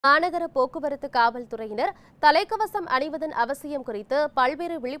மாநகர போக்குவரத்து காவல்துறையினர் தலைக்கவசம் அணிவதன் அவசியம் குறித்து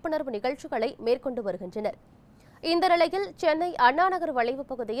பல்வேறு விழிப்புணர்வு நிகழ்ச்சிகளை மேற்கொண்டு வருகின்றனர். இந்த நிலையில் சென்னை அண்ணாநகர் வளைவு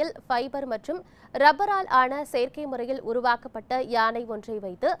பகுதியில் ஃபைபர் மற்றும் ரப்பரால் ஆன செயற்கை முறையில் உருவாக்கப்பட்ட யானை ஒன்றை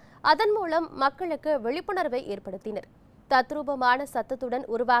வைத்து அதன் மூலம் மக்களுக்கு விழிப்புணர்வை ஏற்படுத்தினர். தத்ரூபமான சத்தத்துடன்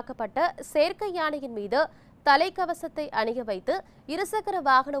உருவாக்கப்பட்ட செயற்கை யானையின் மீது தலைக்கவசத்தை அணிய வைத்து இருசக்கர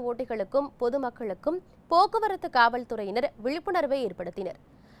வாகன ஓட்டிகளுக்கும் பொதுமக்களுக்கும் போக்குவரத்து காவல்துறையினர் விழிப்புணர்வை ஏற்படுத்தினர்.